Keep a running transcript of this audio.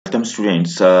Welcome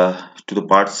students to the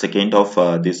part second of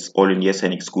this All India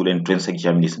Sainik School entrance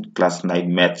examination class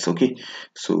 9 maths. Okay,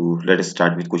 so let us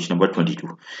start with question number 22.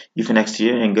 If an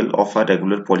exterior angle of a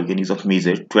regular polygon is of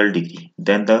measure 12 degree,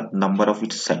 then the number of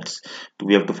its sides. तो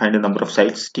we have to find the number of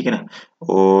sides, ठीक है ना।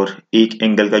 और एक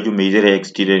angle का जो major है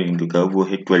exterior angle का वो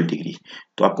है 12 डिग्री।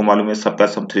 तो आपको मालूम है सबका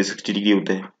सम 360 डिग्री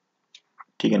होता है,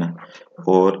 ठीक है ना।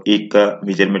 और एक का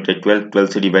मेजरमेंट है 12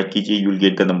 से डिवाइड कीजिए, you will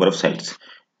get the number of sides.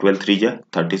 12 3 जा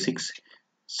 36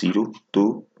 0. So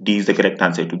D is the correct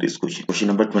answer to this question. Question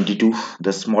number 22.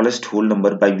 The smallest whole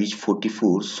number by which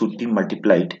 44 should be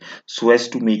multiplied so as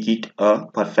to make it a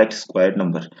perfect square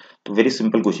number. तो very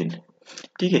simple question,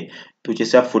 ठीक है। तो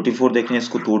जैसे आप 44 देख रहे हैं,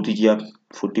 इसको तोड़ दीजिए आप।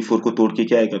 44 को तोड़ के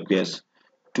क्या आएगा आपके पास?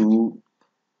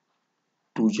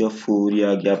 2 जा 4, ये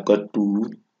आ गया आपका 2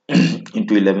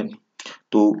 into 11।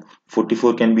 तो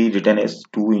 44 can be written as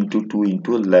 2 into 2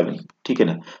 into 11, ठीक है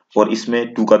ना। और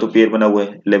इसमें 2 का तो पेयर बना हुआ है,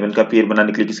 11 का पेयर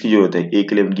बनाने के लिए किसकी जरूरत है?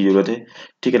 एक 11 की जरूरत है,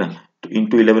 ठीक है ना। तो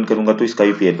इंटू 11 करूंगा तो इसका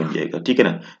भी पेयर बन जाएगा, ठीक है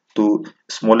ना। तो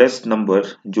स्मॉलेस्ट नंबर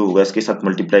जो होगा इसके साथ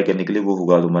मल्टीप्लाई करने के लिए वो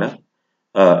होगा तुम्हारा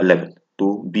 11। तो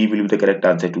B will be the correct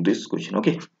answer to this question.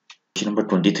 Okay, question number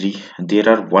 23. There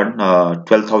are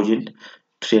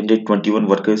 12,321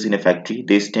 workers in a factory.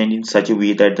 They stand in such a way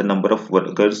that the number of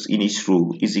workers in each row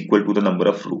is equal to the number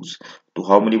of rows. तो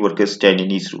how many workers stand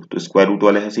in each row? तो square root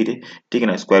वाला है सीधे, ठीक है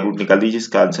ना। Square root निकाल दीजिए,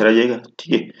 इसका आंसर आ जाएगा,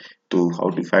 ठीक है। तो how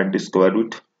to find the square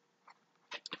root?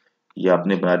 ये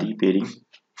आपने बना दी पेयरिंग,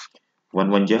 1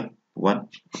 1 जा 1,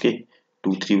 ओके।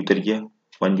 2 3 उतर गया,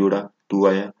 1 जोड़ा 2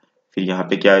 आया। फिर यहाँ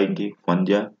पे क्या आएंगे? 1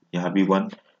 जा, यहाँ भी 1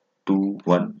 2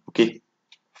 1, ओके।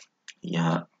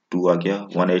 यहाँ 2 आ गया,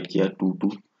 1 ऐड किया 2 2,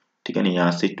 ठीक है ना।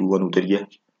 यहाँ से 2 1 उतर गया,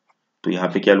 तो यहाँ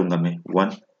पे क्या लूंगा मैं? 1,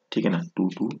 ठीक है ना। 2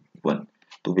 2 1।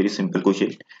 तो वेरी सिंपल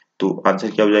क्वेश्चन। तो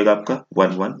आंसर क्या हो जाएगा आपका?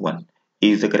 1 1 1। ए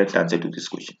is the correct answer to this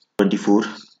question. 24.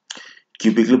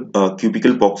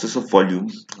 Cubical boxes of volume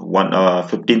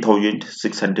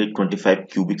 15,625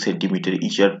 cubic centimeter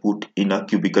each are put in a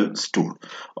cubical store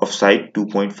of side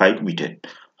 2.5 meter.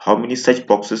 How many such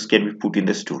boxes can be put in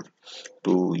the store?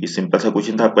 तो ये simple सा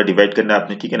question था, आपका divide करना है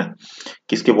आपने, ठीक है ना।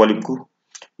 किसके वॉल्यूम को?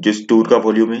 जो स्टोर का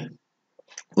वॉल्यूम है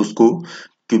उसको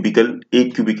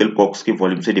एक क्यूबिकल बॉक्स के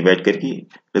वॉल्यूम से डिवाइड करके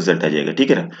रिजल्ट आ जाएगा, ठीक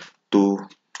है ना। तो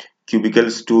क्यूबिकल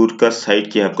स्टोर का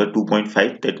साइड क्या है आपका?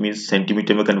 2.5, दैट मींस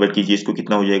सेंटीमीटर में कन्वर्ट कीजिए इसको,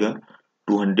 कितना हो जाएगा?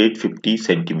 250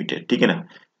 सेंटीमीटर, ठीक है ना।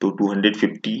 तो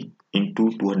 250 इंटू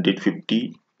 250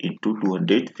 इंटू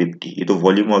 250, ये तो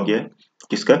वॉल्यूम हो गया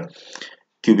किसका?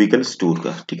 क्यूबिकल स्टोर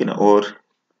का, ठीक है ना। और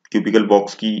क्यूबिकल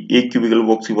बॉक्स की, एक क्यूबिकल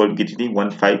बॉक्स की वॉल्यूम कितनी थी?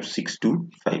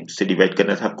 15625 से डिवाइड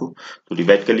करना था आपको, तो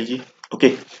डिवाइड कर लीजिए, ओके।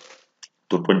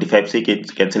 तो 25 से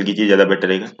कैंसिल कीजिए, ज्यादा बेटर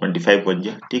रहेगा। 25 बन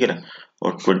गया, ठीक है ना।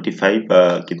 और 25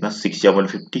 कितना? 6 या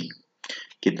 150,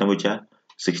 कितना बचा?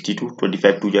 62,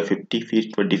 25 2 या 50, फिर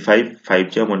 25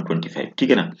 5 या 125, ठीक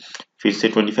है ना। फिर से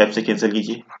 25 से कैंसिल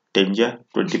कीजिए, 10 या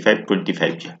 25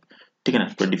 25 जा, ठीक है ना।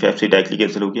 25 से डायरेक्टली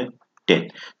कैंसिल हो गया 10।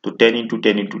 तो 10 into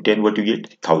 10 into 10, what you get?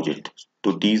 1000.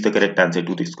 So D is the correct answer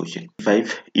to this question.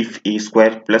 5. If a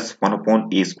square plus 1 upon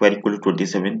a square equal to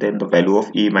 27, then the value of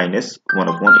a minus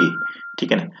 1 upon a,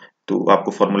 ठीक है ना। तो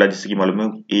आपको formula जैसे कि मालूम है,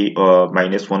 a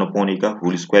minus 1 upon a का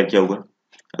होल स्क्वायर क्या होगा?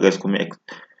 अगर इसको मैं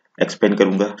एक्सपेंड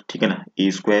करूंगा, ठीक है ना,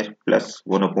 a square plus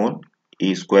 1 upon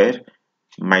a square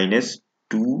minus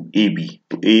 2ab,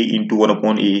 तो a इंटू 1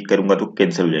 अपॉन a करूंगा तो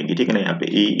कैंसिल हो जाएंगे, ठीक है ना। यहाँ पे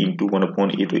a इंटू 1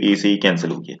 अपॉन a, तो a से ही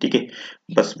कैंसिल हो गया, ठीक है।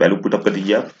 बस वैल्यू पुट अप कर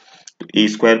दीजिए आप। तो a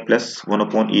square plus 1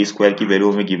 upon a square की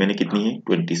वैल्यू हमें गिवन है कितनी है?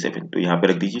 27। तो यहाँ पे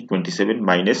रख दीजिए 27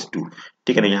 माइनस 2,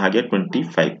 ठीक है ना। यहाँ आ गया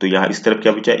 25। तो यहाँ इस तरफ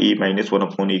क्या बचा? a माइनस 1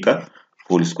 अपॉन a का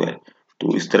होल स्क्वायर।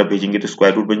 तो इस तरफ भेजेंगे तो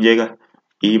स्क्वायर रूट बन जाएगा।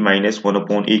 a माइनस 1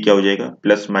 अपॉन a क्या हो जाएगा?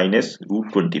 Plus minus root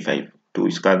 25। तो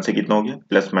इसका आंसर कितना हो गया?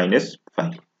 प्लस माइनस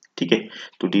 5, ठीक है।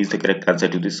 तो D is the correct answer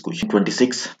to this question.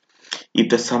 26. If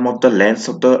the sum of the lengths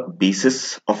of the bases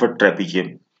of a trapezium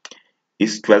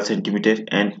is 12 centimeter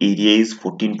and area is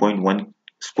 14.1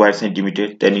 square centimeter,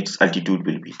 then its altitude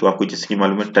will be. तो आपको जैसे कि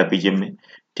मालूम है trapezium में,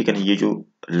 ठीक है ना, ये जो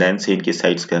लेंथ है इनके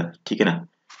साइड्स का, ठीक है ना,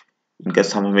 इनका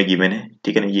सम हमें गिवन है,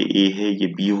 ठीक है ना। ये ए है, ये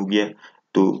बी हो गया।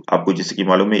 तो आपको जैसे कि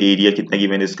मालूम है एरिया कितना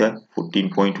गिवन है इसका?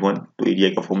 14.1। तो एरिया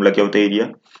का फॉर्मूला क्या होता है? Area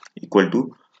equal to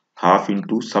half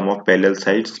into sum of parallel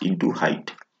sides into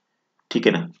height, ठीक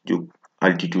है ना, जो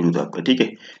अल्टीट्यूड होता है आपका, ठीक है।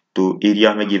 तो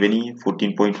एरिया हमें गिवन ही है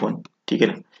 14.1, ठीक है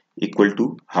ना, equal to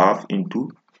half into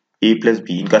A plus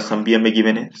B, इनका सम भी हमें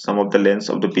गिवन है। सम of the lengths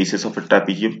of the basis of a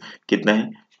trapezium कितना है?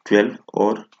 12,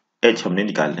 और एच हमने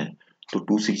निकालना है। तो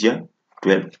 2 6 या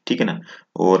 12, ठीक है ना।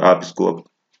 और आप इसको अब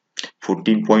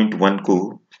 14.1 को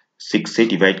 6 से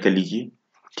डिवाइड कर लीजिए,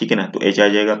 ठीक है ना। तो एच आ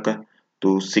जाएगा आपका,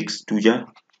 तो 6 2 जा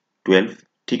 12,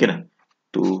 ठीक है ना।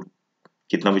 तो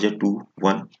कितना बचा 2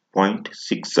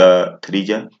 1.6 3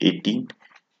 जा 18,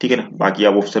 ठीक है ना। बाकी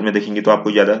आप ऑप्शन में देखेंगे तो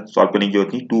आपको ज्यादा सॉल्व करने की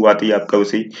जरूरत नहीं, 2 आते ही आपका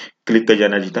उसे क्लिक कर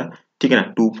जाना जीता, ठीक है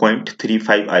ना।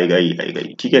 2.35 आएगा ही आएगा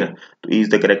ही, ठीक है ना। तो is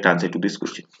the correct answer to this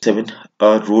question. 7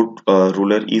 a road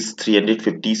roller is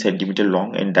 350 centimeter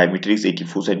long and diameter is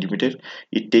 84 centimeter.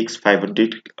 It takes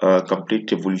 500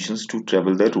 complete revolutions to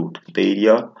travel the road. The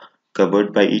area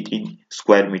covered by it in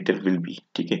square meter will be,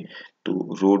 ठीक है। तो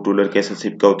road roller कैसा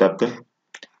shape का होता है आपका,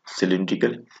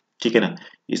 cylindrical, ठीक है ना।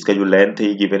 इसका जो लेंथ है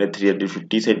ये गिवन है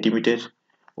 350 सेंटीमीटर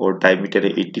और डायमीटर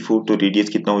है 84, तो रेडियस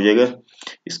कितना हो जाएगा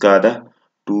इसका आधा,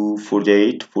 2 4 जा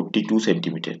 8 42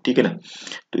 सेंटीमीटर, ठीक है ना।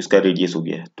 तो इसका रेडियस हो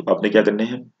गया। तो आपने क्या करना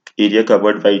है, area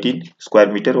covered by 18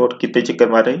 square metre और कितने चक्कर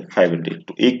मार रहे हैं 500,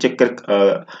 तो एक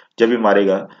चक्कर जब ये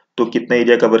मारेगा तो कितना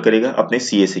एरिया कवर करेगा अपने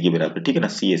सीएसए के बराबर, ठीक है ना।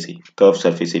 सीएसए कर्व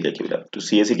सरफेस एरिया के बराबर, तो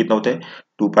सीएसए कितना होता है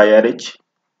 2 पाई आर एच,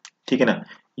 ठीक है ना।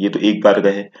 ये तो एक बार का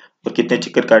है और कितने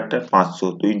चक्कर काटता है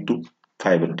 500, तो इंटू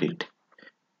 500,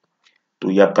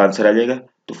 तो ये आपका आंसर आ जाएगा।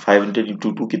 तो 500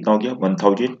 इंटू 2 कितना हो गया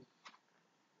 1000,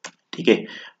 ठीक है,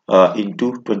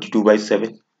 इंटू 22/7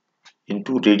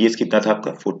 इंटू रेडियस कितना था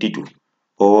आपका 42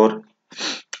 और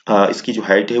इसकी जो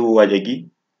हाइट है वो आ जाएगी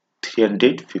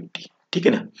 350, ठीक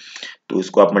है ना। तो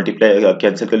इसको आप मल्टीप्लाई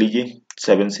कैंसिल कर लीजिए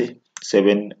 7 से,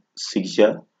 7 6 जा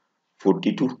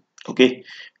 42, ओके,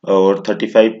 और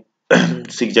 35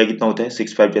 6 जा कितना होता है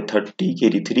 6 5 जा 30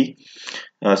 कैरी 3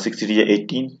 6 3 जा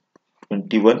 18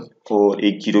 21 और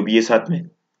एक जीरो भी है साथ में,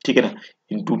 ठीक है ना।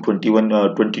 इंटू 21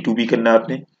 22 भी करना है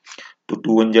आपने, तो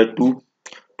 2 1 जा 2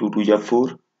 2 2 जा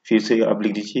 4, फिर से आप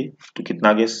लिख दीजिए, तो कितना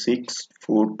आ गया 6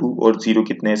 4 2 और जीरो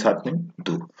कितने हैं साथ में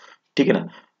 2, ठीक है ना।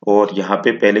 और यहाँ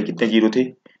पे पहले कितने जीरो थे,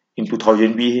 इंटू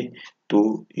 1000 भी है,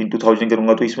 तो इंटू 1000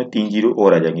 करूंगा तो इसमें 3 जीरो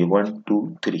और आ जाएंगे 1 2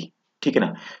 3, ठीक है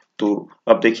ना। तो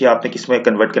अब देखिए आपने किस में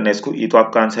कन्वर्ट करना है इसको, ये तो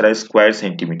आपका आंसर है स्क्वायर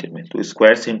सेंटीमीटर में, तो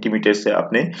स्क्वायर सेंटीमीटर से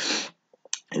आपने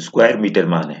स्क्वायर मीटर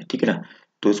में आना है, ठीक है ना।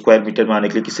 तो स्क्वायर मीटर में आने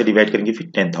के लिए किससे डिवाइड करेंगे फिर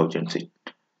 10,000 से,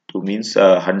 तो मीन्स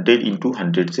 100 इंटू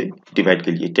 100 से डिवाइड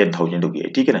कर लिए 10,000 हो गया,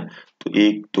 ठीक है ना। तो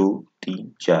 1 2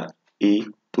 3 4 1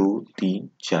 2 3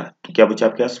 4, तो क्या बचा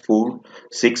आपके पास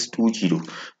 4620,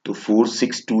 तो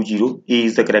 4620 ए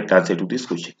is the correct answer to this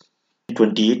question.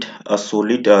 28 a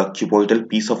solid cuboidal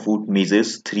piece of wood measures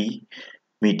 3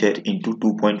 metre into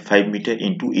 2.5 metre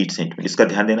into 8 centimetre, इसका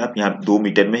ध्यान देना आप यहाँ 2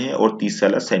 मीटर में है और 30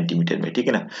 वाला सेंटीमीटर में, ठीक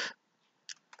है ना।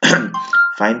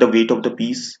 Find the weight of the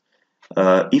piece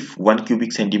if 1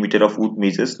 cubic centimetre of would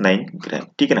measures 9 ग्राम,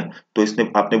 ठीक है ना। तो इसमें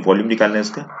आपने वॉल्यूम निकालना है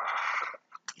इसका,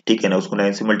 ठीक है ना, उसको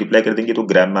 9 से मल्टीप्लाई कर देंगे तो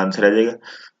ग्राम में आंसर आ जाएगा,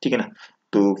 ठीक है ना।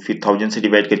 तो फिर 1000 से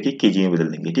डिवाइड करके केजी में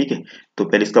बदल देंगे, ठीक है। तो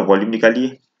पहले इसका वॉल्यूम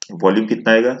निकालिए, वॉल्यूम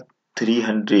कितना आएगा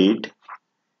 300,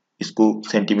 इसको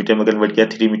सेंटीमीटर में कन्वर्ट किया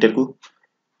 3 मीटर को,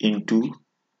 इंटू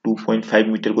 2.5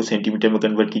 मीटर को सेंटीमीटर में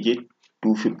कन्वर्ट कीजिए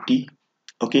 250,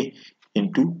 ओके,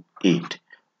 इंटू 8,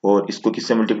 और इसको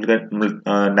किससे मल्टीप्लाई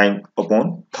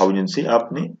 9/1000 से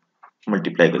आपने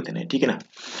मल्टीप्लाई कर देना है, ठीक है ना।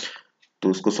 तो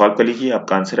उसको सॉल्व कर लीजिए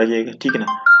आपका आंसर आ जाएगा, ठीक है ना।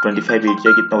 25 8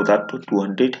 या कितना होता है तो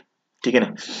 200, ठीक है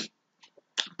ना।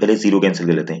 पहले जीरो कैंसिल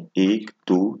कर लेते हैं 1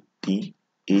 2 3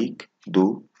 1 2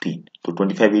 3, तो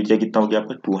 25 8 या कितना हो गया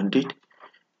आपका 200,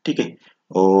 ठीक है।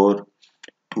 और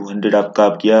 200 आपका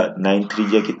आप किया 9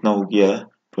 3 या कितना हो गया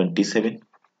 27,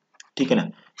 ठीक है ना।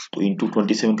 तो इंटू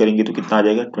 27 करेंगे तो कितना आ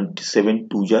जाएगा 27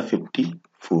 2 जा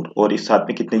 54 और इस साथ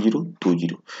में कितने जीरो 2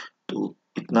 जीरो, तो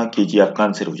इतना केजी आपका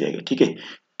आंसर हो जाएगा, ठीक है।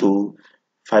 तो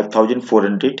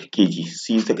 5400 kg.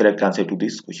 C is the correct answer to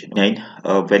this question. 9.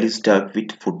 A well is dug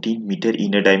with 14 meter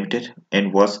inner diameter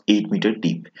and was 8 meter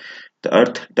deep. The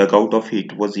earth dug out of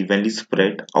it was evenly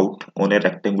spread out on a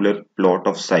rectangular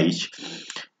plot of size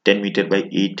 10 meter by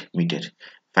 8 meter.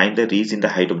 Find the rise in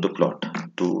the height of the plot.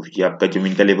 तो ये आपका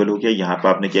जमीन का level हो गया, यहाँ पर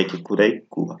आपने क्या किया खुदा एक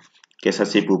कुआं, कैसा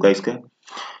शेप होगा इसका,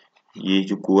 ये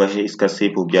जो कुआं है इसका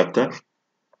शेप हो गया आपका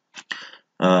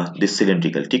दिस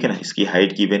सिलेंड्रिकल, ठीक है ना। इसकी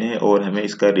हाइट गिवन है और हमें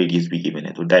इसका रेडियस भी गिवन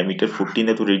है, तो डायमीटर 14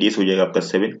 है तो रेडियस हो जाएगा आपका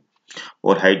 7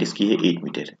 और हाइट इसकी है 8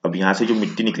 मीटर। अब यहाँ से जो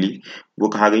मिट्टी निकली वो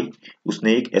कहाँ गई,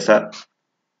 उसने एक ऐसा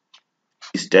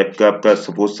इस टाइप का आपका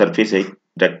सपोज सरफेस है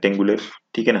रेक्टेंगुलर,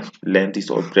 ठीक है ना। लेंथ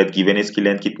इस और ब्रेथ गिवन है, इसकी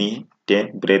लेंथ कितनी है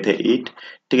 10, ब्रेथ है 8,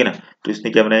 ठीक है ना। तो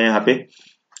इसने क्या बनाया यहाँ पे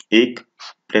एक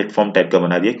प्लेटफॉर्म टाइप का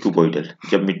बना दिया क्यूबॉइडल,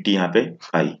 जब मिट्टी यहाँ पे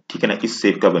आई, ठीक है ना, इस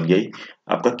शेप का बन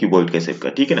गया आपका क्यूबॉइड के शेप का,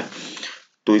 ठीक है ना।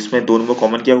 तो इसमें दोनों में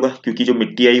कॉमन क्या होगा, क्योंकि जो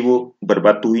मिट्टी आई वो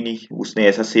बर्बाद तो हुई नहीं, उसने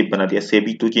ऐसा शेप बना दिया, शेप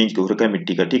ही तो चेंज हो रखा है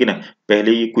मिट्टी का, ठीक है ना।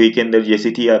 पहले ये कुएं के अंदर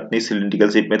जैसी थी आपने सिलिंड्रिकल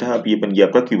शेप में था, अब ये बन गया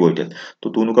आपका क्यूबॉइडल, तो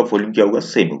दोनों का वॉल्यूम क्या होगा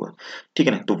सेम होगा, ठीक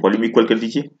है ना। तो वॉल्यूम इक्वल कर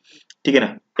दीजिए, ठीक है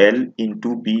ना, L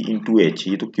into B into H,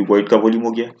 ये तो क्यूबॉइड का वॉल्यूम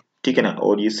हो गया, ठीक है ना।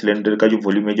 और ये सिलेंडर का जो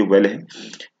वॉल्यूम है जो वेल है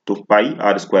तो पाई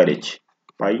are square H,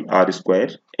 pi are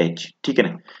square H, ठीक है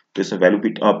ना। तो इसमें वैल्यू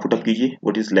पुट अप कीजिए,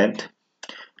 what is length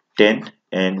 10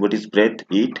 and what is breath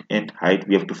 8 and height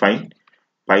we have to find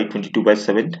pi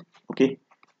 22/7। Okay,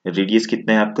 radius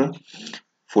कितना है आपका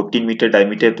 14 मीटर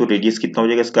डायमीटर, तो रेडियस कितना हो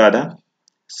जाएगा इसका आधा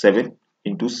 7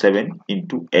 इंटू 7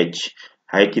 इंटू एच,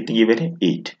 हाइट कितनी गिवन है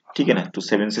 8, ठीक है ना। तो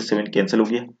 7 से 7 कैंसिल हो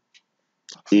गया,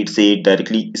 8 से 8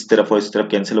 डायरेक्टली इस तरफ और इस तरफ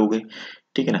कैंसिल हो गए,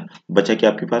 ठीक है ना। बचा क्या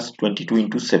आपके पास 22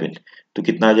 इंटू 7, तो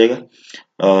कितना आ जाएगा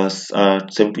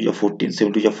 7 टू 14,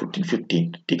 7 टू 14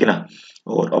 15, ठीक है ना।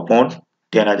 और अपॉन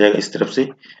 10 आ जाएगा इस तरफ से,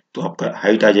 तो आपका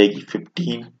हाइट आ जाएगी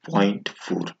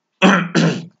 15.4।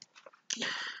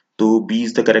 तो B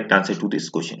is the correct answer to this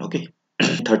question. Okay.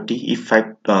 30, if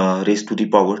 5 raised to the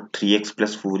power 3x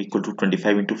plus 4 equal to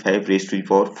 25 into 5 raised to the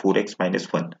power 4x minus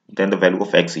 1, then the value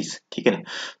of x is, ठीक है ना।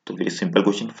 तो फिर simple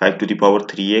question 5 to the power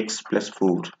 3x plus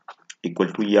 4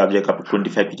 equal to ये आ जाएगा आपको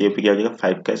 25 की जगह पे क्या आ जाएगा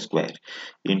 5 का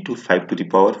square into 5 to the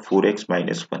power 4x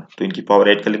minus 1, तो इनकी पावर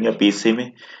ऐड कर लेंगे आप बेस से में,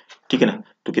 ठीक है ना।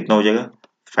 तो कितना हो जाएगा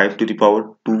 5 टू द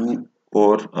पावर 2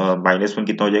 और माइनस 1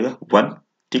 कितना हो जाएगा 1,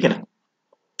 ठीक है ना।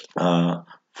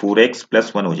 4x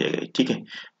प्लस 1 हो जाएगा, ठीक है।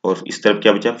 और इस तरफ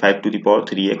क्या बचा 5 to the power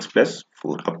 3x plus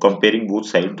 4। अब कंपेयरिंग बोथ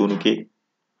साइड, दोनों के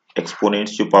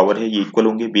एक्सपोनेंट्स जो पावर है ये इक्वल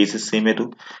होंगे, बेसिस सेम है तो,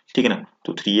 ठीक है ना।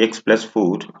 तो 3x plus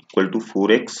 4 equal to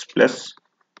 4x plus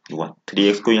 1,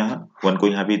 3x को यहाँ 1 को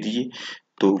यहाँ भेज दीजिए,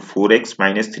 तो 4x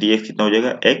माइनस 3x कितना हो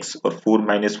जाएगा x, और 4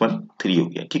 माइनस 1 3 हो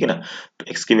गया, ठीक है ना। तो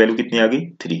x की वैल्यू कितनी आ गई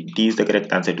 3। D is the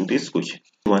correct answer to this question.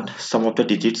 1. Sum of the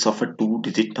digits of a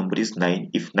 2-digit number is 9.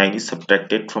 If 9 is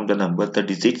subtracted from the number, the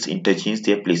digits interchange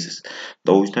their places.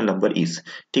 The original number is,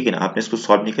 ठीक है ना। आपने इसको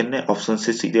solve नहीं करना है, option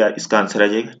से सीधे इसका आंसर आ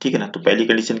जाएगा, ठीक है ना। तो पहली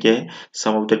कंडीशन क्या है,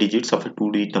 सम of the digits of a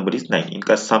 2-digit number is 9,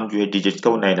 इनका सम जो है डिजिट्स का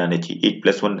वो 9 आना चाहिए। 8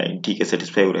 प्लस 1 9, ठीक है,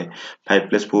 सेटिस्फाई हो रहा है। 5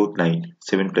 प्लस 4 9,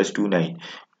 7 प्लस 2 9,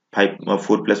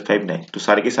 4 प्लस 5 9, तो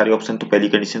सारे के सारे ऑप्शन तो पहली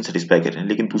कंडीशन सेटिस्फाई कर रहे हैं।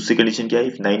 लेकिन दूसरी कंडीशन क्या है,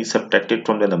 if 9 is subtracted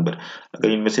from the number,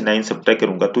 अगर इनमें से 9 सब्ट्रैक्ट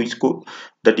करूंगा तो इसको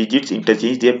the digits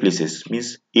interchange there places,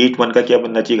 means 8 1 का क्या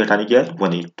बनना चाहिए घटाने के बाद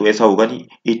 1 8, तो ऐसा होगा नहीं।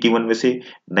 81 में से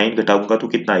 9 घटाऊंगा तो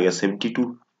कितना आएगा 72,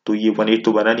 तो ये 1 8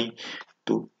 तो बना नहीं,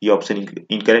 तो ये ऑप्शन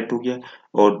इनकरेक्ट हो गया।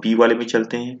 और बी वाले में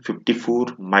चलते हैं,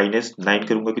 54 माइनस 9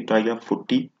 करूंगा कितना आएगा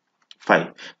 45,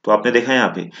 तो आपने देखा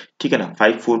यहाँ पे, ठीक है ना।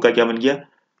 5 4 का क्या बन गया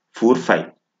 4 5,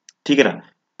 ठीक है ना।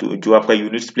 तो जो आपका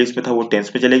यूनिट्स प्लेस में था वो टेंस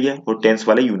पे चले गया, और टेंस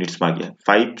वाला यूनिट्स में आ गया।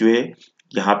 5 जो है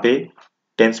यहाँ पे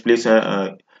टेंस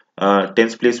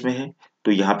प्लेस में है,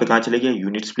 तो यहाँ पे कहाँ चले गया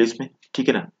यूनिट्स प्लेस में, ठीक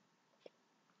है ना।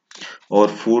 और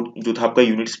 4 जो था आपका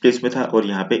यूनिट्स प्लेस में था, और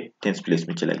यहाँ पे टेंस प्लेस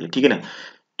में चला गया, ठीक है ना।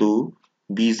 तो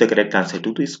B is the correct answer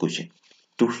to this question.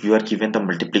 तो you are given the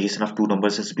multiplication of two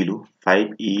numbers is below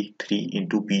 5a3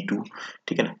 into b2,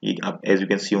 ठीक है ना। ये आप as you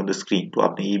can see on the screen, तो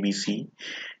आपने A B C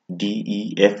D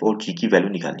E F और जी की वैल्यू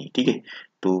निकालनी है, ठीक है।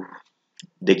 तो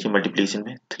देखिए मल्टीप्लिकेशन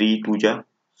में 3 2 जा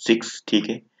 6, ठीक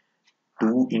है।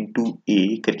 2 इंटू ए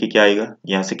करके क्या आएगा,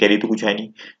 यहाँ से कैरी तो कुछ है नहीं,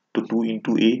 तो 2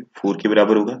 इंटू ए 4 के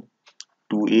बराबर होगा,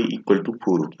 2a इक्वल टू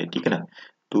 4 हो गया, ठीक है ना।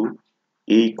 तो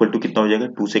a इक्वल टू कितना हो जाएगा,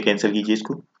 2 से कैंसिल कीजिए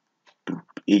इसको, 2,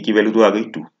 a की वैल्यू तो आ गई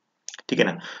 2, ठीक है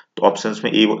ना। तो ऑप्शंस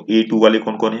में ए 2 वाले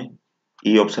कौन कौन है,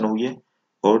 ए ऑप्शन हो गया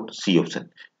और सी ऑप्शन,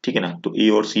 ठीक है ना। तो ए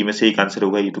और सी में से एक आंसर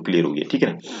होगा, ये तो क्लियर हो गया, ठीक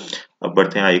है ना। अब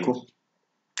बढ़ते हैं आगे को,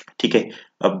 ठीक है।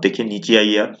 अब देखिए नीचे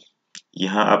आइए आप,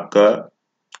 यहाँ आपका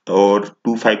और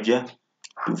 2 5 जा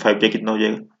कितना हो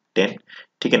जाएगा 10,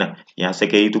 ठीक है ना। यहाँ से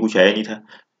कहीं तो कुछ आया नहीं था,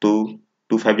 तो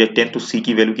 2 5 जा 10, तो सी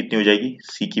की वैल्यू कितनी हो जाएगी,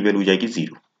 सी की वैल्यू हो जाएगी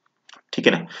 0, ठीक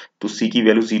है ना। तो सी की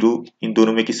वैल्यू 0 इन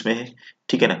दोनों में किस में है,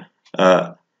 ठीक है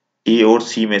ना। ए और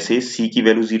सी में से सी की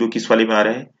वैल्यू 0 किस वाले में आ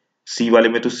रहा है, सी वाले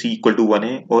में तो सी इक्वल टू 1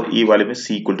 है, और ए वाले में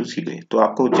सी इक्वल टू 0 है। तो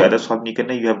आपको ज्यादा सॉल्व नहीं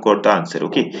करना, you have got the answer,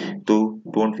 okay. तो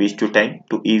डोंट वेस्ट योर टाइम,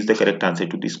 तो ए is the correct answer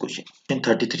to this question. In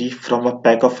 33, from a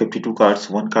pack of 52 cards,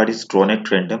 one card is drawn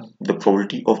at random, the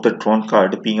probability of the drawn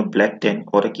card being a black 10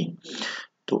 और a king,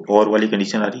 तो और वाली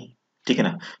condition आ रही, ठीक है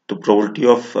ना। तो probability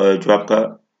of जो आपका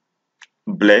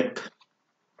ब्लैक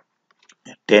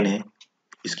 10 है,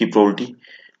 इसकी प्रोबेबिलिटी,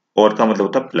 और का मतलब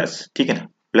होता है प्लस, ठीक है ना,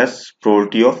 प्लस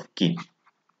प्रोबेबिलिटी ऑफ किंग,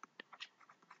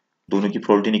 दोनों की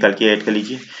प्रोबेबिलिटी निकाल के ऐड कर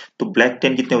लीजिए। तो ब्लैक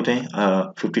 10 कितने होते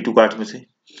हैं 52 कार्ड्स में से,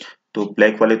 तो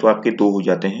ब्लैक वाले तो आपके 2 हो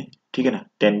जाते हैं, ठीक है ना,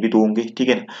 10 भी 2 होंगे, ठीक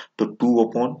है ना। तो 2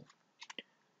 अपॉन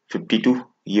 52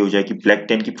 ये हो जाएगी ब्लैक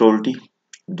 10 की प्रोबेबिलिटी,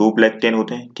 2 ब्लैक 10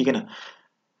 होते हैं, ठीक है ना,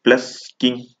 प्लस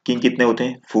किंग, किंग कितने होते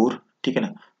हैं 4, ठीक है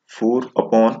ना, 4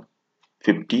 अपॉन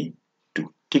 52,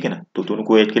 ठीक है ना। तो दोनों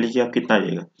को ऐड कर लीजिए आप, कितना आ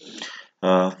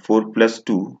जाएगा 4 प्लस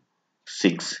 2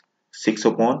 6, 6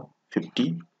 अपॉन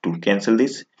 52, कैंसिल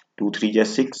दिस, 2 3 जा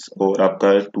 6, और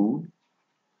आपका 2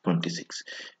 26,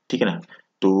 ठीक है ना।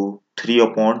 तो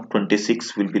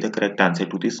 3/26 will be the correct answer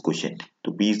to this question. So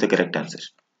B is the correct answer.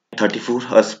 34.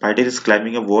 A spider is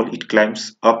climbing a wall. It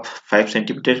climbs up 5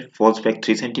 centimeter, falls back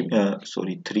 3 centimeter.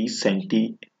 3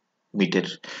 centimeter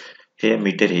है,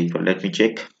 metre है, पर लेट मी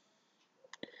चेक.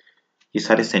 ये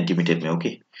सारे centimetre में. Okay,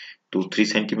 तो 3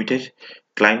 centimeter,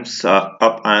 climbs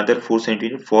up another 4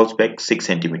 centimeter, falls back 6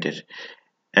 centimeter,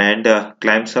 and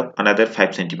climbs up another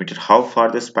 5 centimeter. How far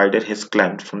the spider has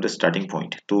climbed from the starting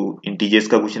point? तो integers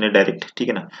का question है direct, ठीक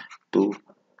है ना. तो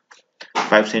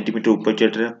 5 centimeter ऊपर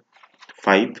चढ़ रहा है,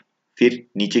 5, फिर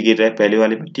नीचे गिर रहा है पहले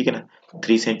वाले में, ठीक है ना.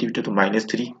 3 centimeter तो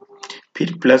 -3,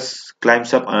 फिर plus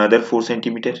climbs up another 4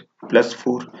 centimeter,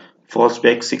 +4, falls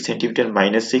back 6 centimeter,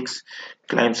 -6,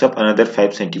 climbs up another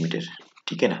 5 centimeter.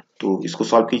 ठीक है ना. तो इसको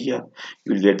सॉल्व कीजिए आप,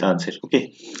 you will get the answer. Okay,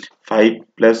 5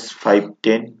 + 5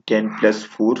 10, 10 +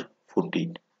 4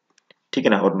 14, ठीक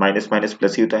है ना. और माइनस माइनस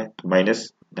प्लस ही होता है, तो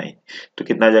 -9. तो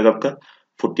कितना आ जाएगा आपका?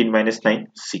 14 - 9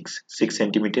 6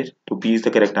 सेंटीमीटर. तो B is the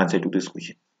correct answer to this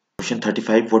question. Question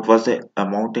 35. What was the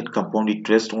amount and compound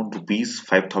interest on rupees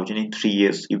 5,000 in 3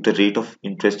 years if the rate of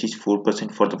interest is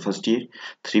 4% for the first year,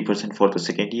 3% for the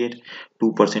second year,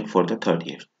 2% for the third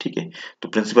year? ठीक है. तो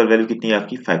principal value कितनी है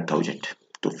आपकी? 5,000.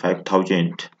 तो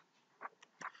 5,000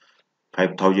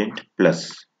 plus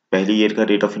पहले year का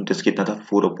rate of interest कितना था?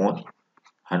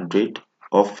 4/100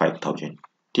 ऑफ 5,000.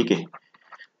 ठीक है.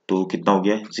 तो कितना हो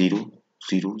गया? 0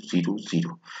 0 0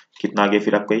 0. कितना आ गया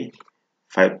फिर आपका?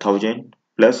 5,000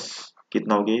 प्लस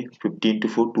कितना हो गया? 15 ×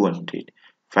 4 200,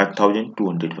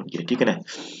 5,200 बन गया. ठीक है ना.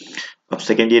 अब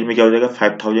सेकेंड ईयर में क्या हो जाएगा?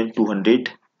 5,200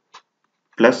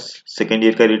 प्लस सेकेंड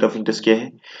ईयर का रेट ऑफ इंटरेस्ट क्या है?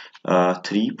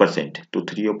 3%. तो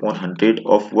 3/100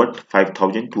 ऑफ व्हाट?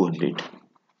 5,200.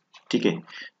 ठीक है.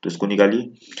 तो इसको निकालिए.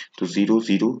 तो 0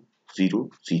 0 0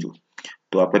 0.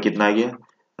 तो आपका कितना आ गया?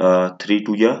 3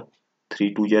 2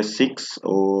 या 6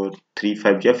 और 3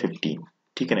 5 या 15.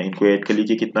 ठीक है ना. इनको ऐड कर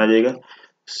लीजिए, कितना आ जाएगा?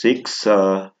 6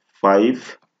 5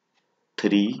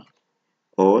 3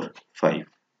 और 5.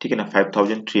 ठीक है ना.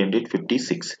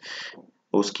 5,356.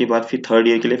 उसके बाद फिर थर्ड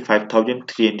ईयर के लिए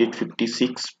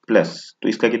 5,356 प्लस, तो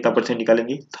इसका कितना परसेंट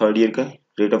निकालेंगे? थर्ड ईयर का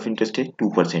रेट ऑफ इंटरेस्ट है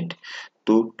 2%.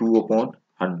 तो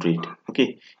 2/100, ओके,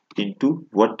 इंटू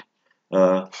व्हाट?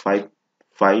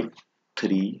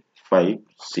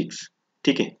 5,356.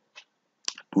 ठीक है.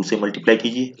 2 से मल्टीप्लाई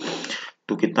कीजिए,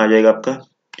 तो कितना आ जाएगा आपका?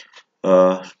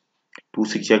 2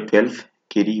 6 या 12,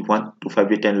 कैरी 1, 2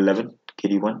 5 या 10 11,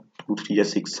 कैरी 1, 2 3 या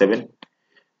 6 7,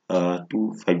 2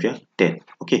 5 या 10.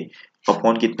 ओके.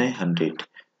 अपॉन कितना है? 100.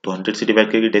 तो 100 से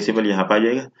डिवाइड करके डेसिमल यहाँ पे आ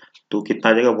जाएगा, तो कितना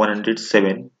आ जाएगा?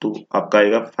 107. तो आपका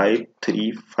आएगा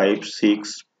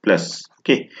 5,356 प्लस,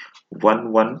 ओके,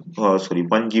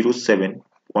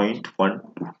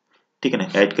 107.12. ठीक है ना.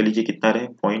 ऐड कर लीजिए, कितना रहे?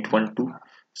 0.12.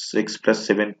 6 +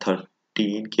 7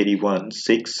 13, कैरी 1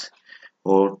 6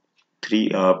 और 3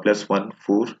 + 1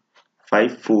 4,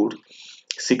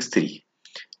 5463.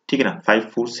 ठीक है ना.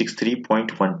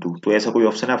 5463.12. तो ऐसा कोई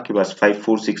ऑप्शन है आपके पास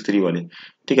 5463 वाले?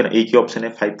 ठीक है ना. एक ही ऑप्शन है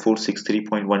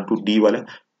 5463.12 डी वाला.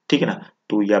 ठीक है ना.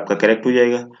 तो ये आपका करेक्ट हो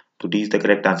जाएगा. तो D is the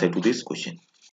correct answer to this question.